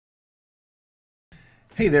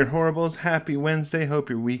Hey there, Horribles. Happy Wednesday. Hope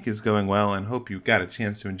your week is going well and hope you got a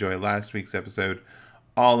chance to enjoy last week's episode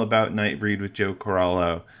all about Nightbreed with Joe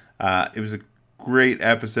Corallo. It was a great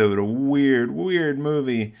episode, a weird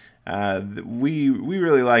movie that we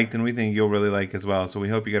really liked and we think you'll really like as well. So we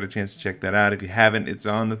hope you got a chance to check that out. If you haven't, it's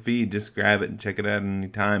on the feed. Just grab it and check it out any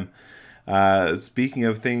time. Speaking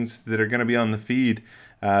of things that are going to be on the feed,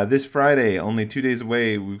 this Friday, only 2 days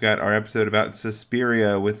away, we've got our episode about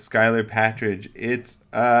Suspiria with Skylar Patridge. It's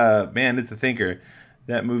it's a thinker.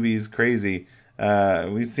 That movie is crazy.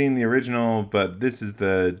 We've seen the original, but this is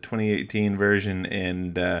the 2018 version,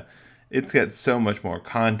 and it's got so much more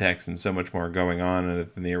context and so much more going on in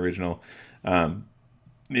it than the original.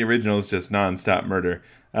 The original is just nonstop murder,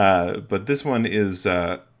 but this one is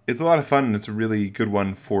it's a lot of fun, and it's a really good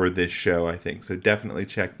one for this show, I think. So definitely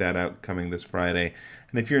check that out coming this Friday.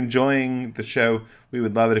 And if you're enjoying the show, we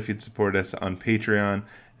would love it if you'd support us on Patreon.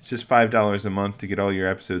 It's just $5 a month to get all your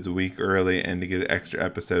episodes a week early and to get extra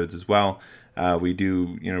episodes as well. We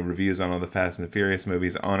do, reviews on all the Fast and the Furious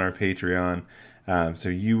movies on our Patreon. So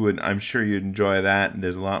I'm sure you'd enjoy that.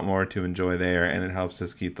 There's a lot more to enjoy there, and it helps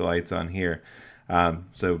us keep the lights on here.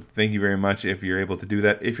 So thank you very much if you're able to do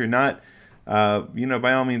that. If you're not,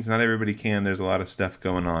 by all means, not everybody can. There's a lot of stuff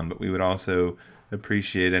going on, but we would also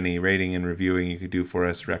appreciate any rating and reviewing you could do for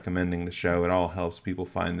us, recommending the show. It all helps people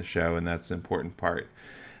find the show, and that's the important part.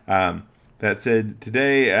 That said,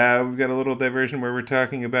 today we've got a little diversion where we're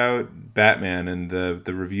talking about Batman and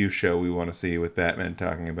the review show we want to see with Batman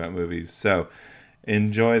talking about movies. So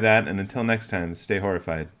enjoy that, and until next time, stay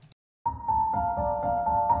horrified.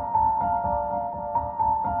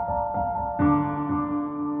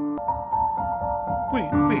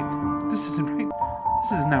 Wait, this isn't right.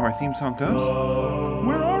 This isn't how our theme song goes.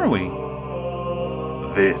 Where are we?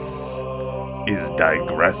 This is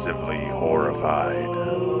Digressively Horrified.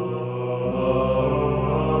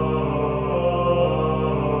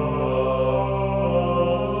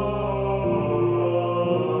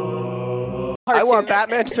 I want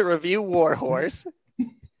Batman to review War Horse.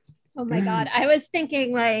 Oh my God. I was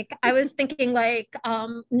thinking like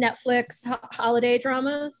Netflix holiday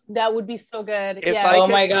dramas. That would be so good. If yeah. I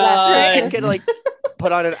my could, God. I could like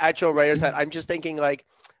put on an actual writer's hat. I'm just thinking like,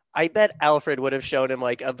 I bet Alfred would have shown him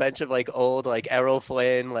like a bunch of like old like Errol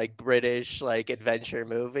Flynn like British like adventure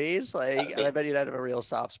movies, like, and I bet he'd have a real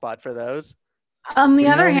soft spot for those. On the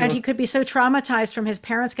other hand, he could be so traumatized from his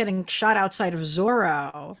parents getting shot outside of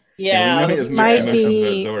Zorro. Yeah, might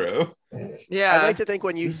be. Zorro. Yeah, I like to think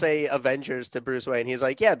when you say Avengers to Bruce Wayne, he's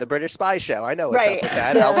like, "Yeah, the British spy show. I know what's Right. up with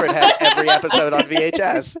that." Alfred had every episode on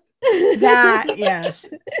VHS. That, yes.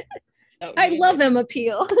 I love him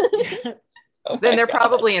appeal. then they're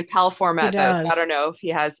probably in PAL format He though. So does. I don't know if he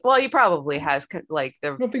has. Well, he probably has like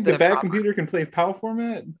the. I don't think the bad computer can play PAL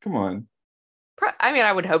format. Come on. I mean,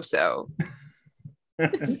 I would hope so.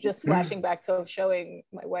 Just flashing back to showing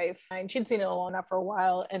my wife, and she'd seen it all enough for a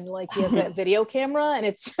while, and like he has that video camera, and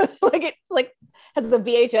it's just, like has the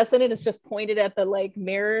VHS in it. It's just pointed at the like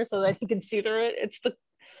mirror so that he can see through it. It's the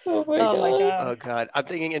Oh my Oh God, I'm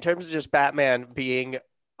thinking in terms of just Batman being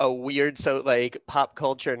a weird, so like pop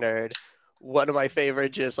culture nerd. One of my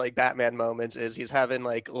favorite just like Batman moments is he's having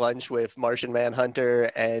like lunch with Martian Manhunter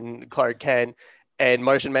and Clark Kent, and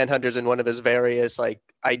Martian Manhunter's in one of his various like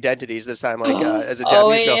identities this time, like as a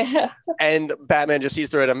Japanese girl. And Batman just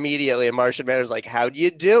sees through it immediately, and Martian Manhunter's like, "How do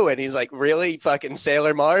you do?" And he's like, "Really, fucking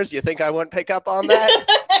Sailor Mars? You think I wouldn't pick up on that?"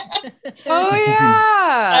 Oh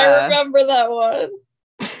yeah, I remember that one.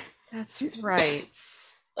 That's right.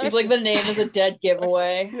 He's like, the name is a dead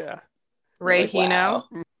giveaway. Yeah. Ray Like, Hino. wow.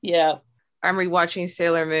 Yeah. I'm rewatching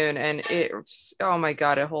Sailor Moon, and oh my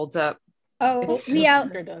God, it holds up. Oh, It's- we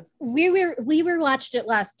watched it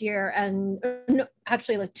last year, and no,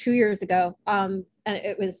 actually like 2 years ago. And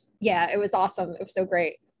it was awesome. It was so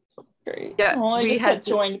great. Great. Yeah, Oh, I we just had got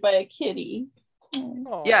joined by a kitty.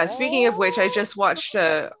 Yeah, speaking of which, I just watched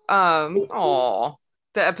the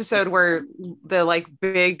episode where the like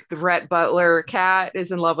big Rhett Butler cat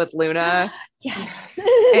is in love with Luna. Yes.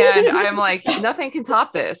 And I'm like, nothing can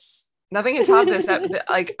top this. Nothing can top this.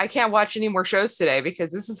 Like, I can't watch any more shows today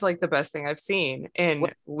because this is like the best thing I've seen in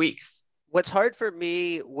weeks. What's hard for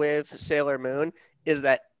me with Sailor Moon is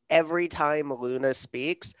that every time Luna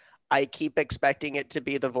speaks, I keep expecting it to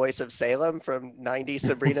be the voice of Salem from 90s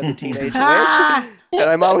Sabrina the Teenage Witch. And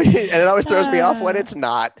it always throws me off when it's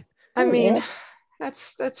not. I mean,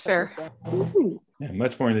 that's fair. Yeah,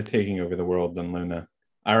 much more into taking over the world than Luna.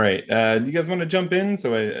 All right. Do you guys want to jump in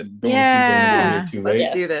so I don't keep Yeah. here too late?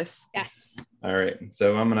 Let's do this. Yes. All right.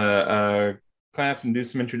 So I'm gonna clap and do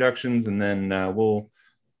some introductions, and then we'll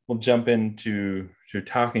jump into to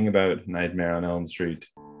talking about Nightmare on Elm Street.